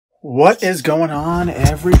What is going on,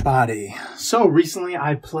 everybody? So recently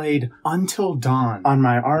I played Until Dawn on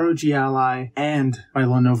my ROG Ally and my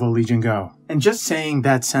Lenovo Legion Go. And just saying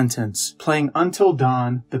that sentence, playing Until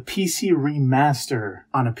Dawn, the PC remaster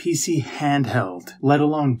on a PC handheld, let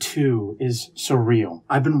alone 2, is surreal.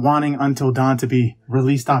 I've been wanting Until Dawn to be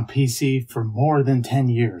released on PC for more than 10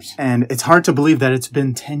 years. And it's hard to believe that it's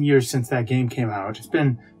been 10 years since that game came out. It's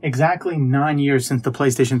been exactly 9 years since the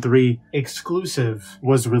PlayStation 3 exclusive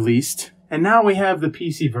was released. And now we have the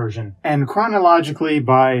PC version. And chronologically,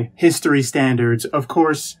 by history standards, of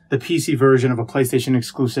course, the PC version of a PlayStation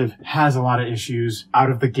exclusive has a lot of issues out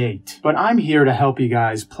of the gate. But I'm here to help you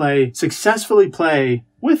guys successfully play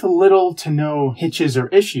with little to no hitches or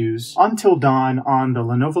issues Until Dawn on the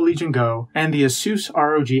Lenovo Legion Go and the Asus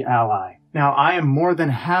ROG Ally. Now, I am more than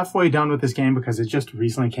halfway done with this game because it just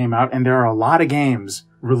recently came out, and there are a lot of games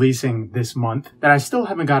releasing this month that I still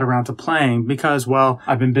haven't got around to playing because, well,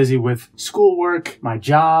 I've been busy with schoolwork, my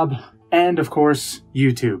job, and of course,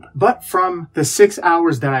 YouTube. But from the 6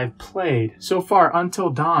 hours that I've played so far, Until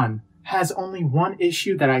Dawn has only one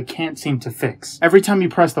issue that I can't seem to fix. Every time you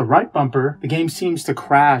press the right bumper, the game seems to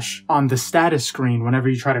crash on the status screen whenever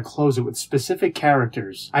you try to close it with specific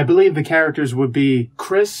characters. I believe the characters would be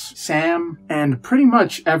Chris, Sam, and pretty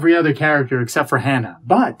much every other character except for Hannah.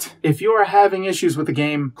 But if you are having issues with the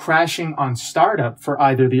game crashing on startup for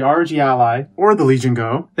either the ROG Ally or the Legion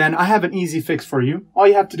Go, then I have an easy fix for you. All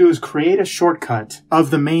you have to do is create a shortcut of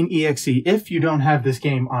the main exe if you don't have this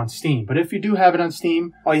game on Steam. But if you do have it on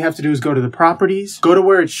Steam, all you have to do is go to the properties, go to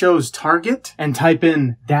where it shows target, and type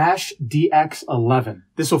in -DX11.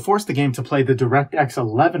 This will force the game to play the DirectX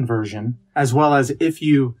 11 version, as well as if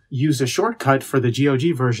you use a shortcut for the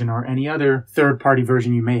GOG version or any other third-party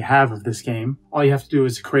version you may have of this game. All you have to do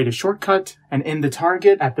is create a shortcut, and in the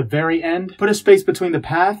target, at the very end, put a space between the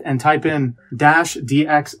path and type in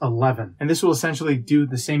 -DX11. And this will essentially do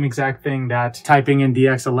the same exact thing that typing in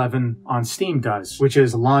DX11 on Steam does, which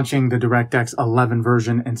is launching the DirectX 11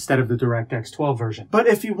 version instead of the DirectX 12 version. But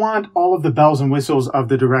if you want all of the bells and whistles of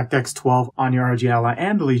the DirectX 12 on your ROG Ally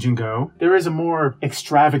and the Legion Go, there is a more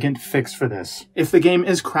extravagant fix for this. If the game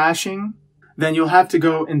is crashing, then you'll have to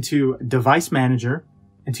go into Device Manager,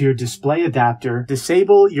 into your display adapter,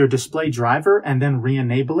 disable your display driver, and then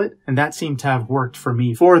re-enable it. And that seemed to have worked for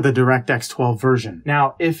me for the DirectX 12 version.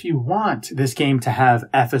 Now, if you want this game to have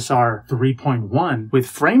FSR 3.1 with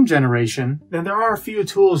frame generation, then there are a few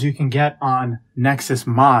tools you can get on Nexus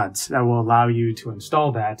Mods that will allow you to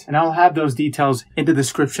install that. And I'll have those details in the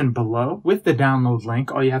description below with the download link.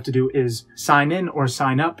 All you have to do is sign in or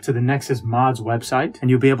sign up to the Nexus Mods website, and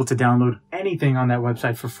you'll be able to download anything on that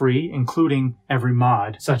website for free, including every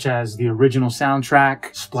mod, such as the original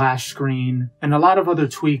soundtrack, splash screen, and a lot of other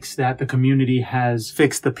tweaks that the community has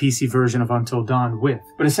fixed the PC version of Until Dawn with.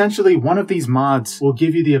 But essentially, one of these mods will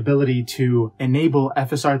give you the ability to enable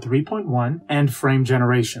FSR 3.1 and frame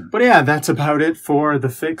generation. But yeah, that's about it for the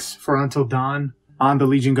fix for Until Dawn on the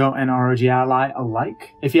Legion Go and ROG Ally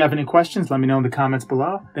alike. If you have any questions, let me know in the comments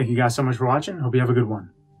below. Thank you guys so much for watching. Hope you have a good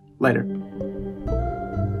one. Later.